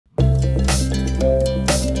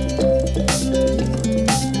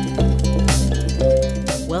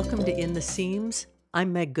to In the Seams.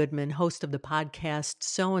 I'm Meg Goodman, host of the podcast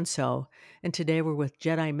So-and-So, and today we're with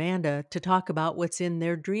Jedimanda to talk about what's in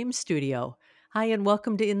their Dream Studio. Hi, and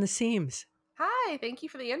welcome to In the Seams. Hi, thank you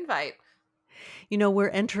for the invite. You know, we're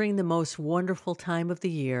entering the most wonderful time of the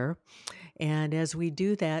year, and as we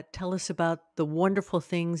do that, tell us about the wonderful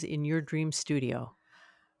things in your Dream Studio.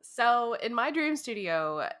 So in my dream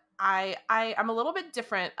studio, I'm a little bit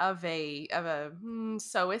different of a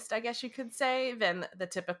sewist, I guess you could say, than the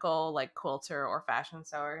typical like quilter or fashion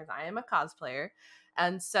sewer. 'Cause I am a cosplayer,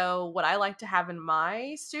 and so what I like to have in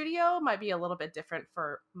my studio might be a little bit different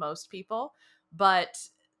for most people. But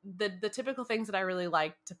the typical things that I really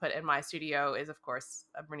like to put in my studio is, of course,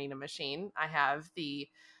 a Bernina machine. I have the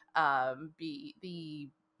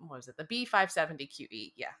what was it, the B570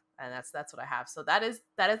 QE, yeah, and that's what I have. So that is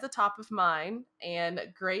the top of mine,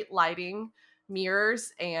 and great lighting,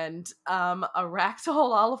 mirrors, and a rack to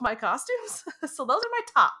hold all of my costumes. So those are my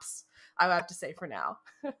tops, I have to say, for now.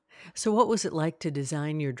 So what was it like to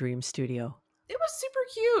design your Dream Studio? It was super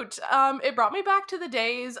cute. It brought me back to the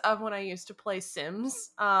days of when I used to play Sims,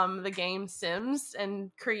 the game Sims,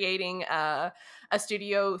 and creating a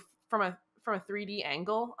studio from a 3D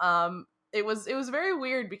angle. It was very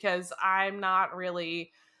weird because I'm not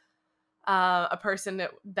really a person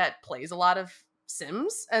that plays a lot of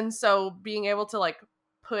Sims, and so being able to like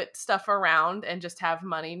put stuff around and just have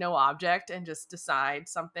money, no object, and just decide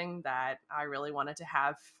something that I really wanted to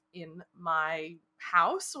have in my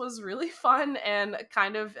house was really fun and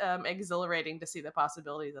kind of exhilarating to see the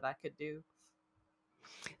possibilities that I could do.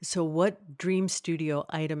 So what Dream Studio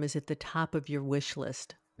item is at the top of your wish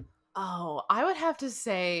list? Oh, I would have to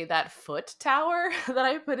say that foot tower that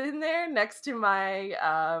I put in there next to my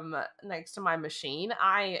machine.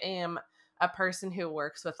 I am a person who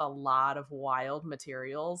works with a lot of wild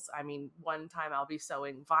materials. I mean, one time I'll be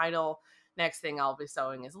sewing vinyl, next thing I'll be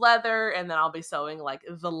sewing is leather, and then I'll be sewing like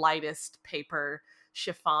the lightest paper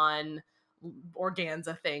chiffon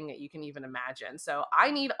organza thing that you can even imagine. So I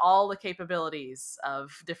need all the capabilities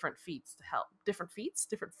of different feet to help. Different foot,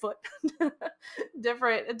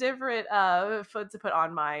 different foot to put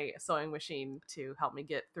on my sewing machine to help me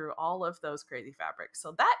get through all of those crazy fabrics.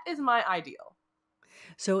 So that is my ideal.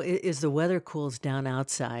 So as the weather cools down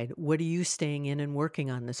outside, what are you staying in and working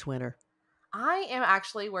on this winter? I am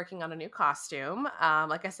actually working on a new costume.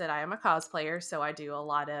 Like I said, I am a cosplayer, so I do a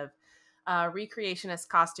lot of recreationist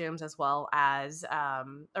costumes as well as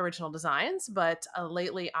original designs. But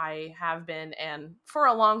lately, I have been, and for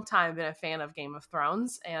a long time, been a fan of Game of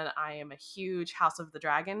Thrones, and I am a huge House of the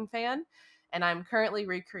Dragon fan. And I'm currently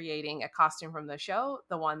recreating a costume from the show,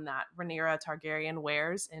 the one that Rhaenyra Targaryen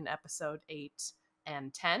wears in episode 8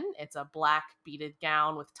 and 10. It's a black beaded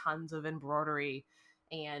gown with tons of embroidery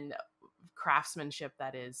and craftsmanship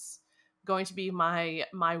that is going to be my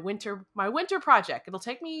winter project. It'll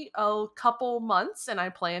take me a couple months and I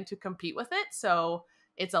plan to compete with it. So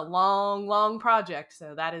it's a long project.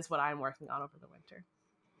 So that is what I'm working on over the winter.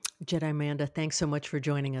 Jedimanda, thanks so much for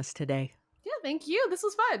joining us today. Yeah, thank you. This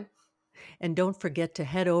was fun. And don't forget to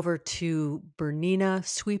head over to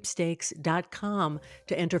BERNINASweepstakes.com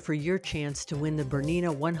to enter for your chance to win the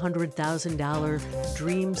BERNINA $100,000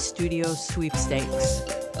 Dream Studio Sweepstakes.